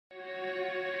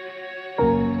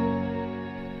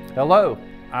Hello,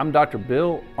 I'm Dr.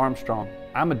 Bill Armstrong.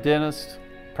 I'm a dentist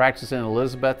practicing in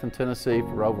Elizabethton, Tennessee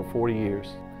for over 40 years.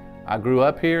 I grew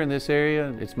up here in this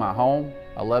area. It's my home.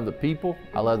 I love the people.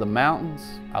 I love the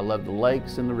mountains. I love the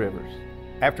lakes and the rivers.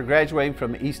 After graduating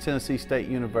from East Tennessee State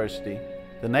University,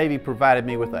 the Navy provided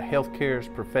me with a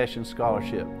healthcare profession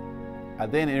scholarship. I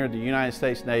then entered the United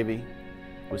States Navy,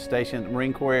 was stationed at the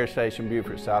Marine Corps Air Station,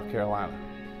 Beaufort, South Carolina.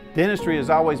 Dentistry has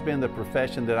always been the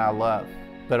profession that I love,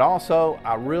 but also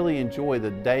I really enjoy the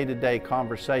day-to-day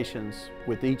conversations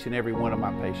with each and every one of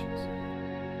my patients.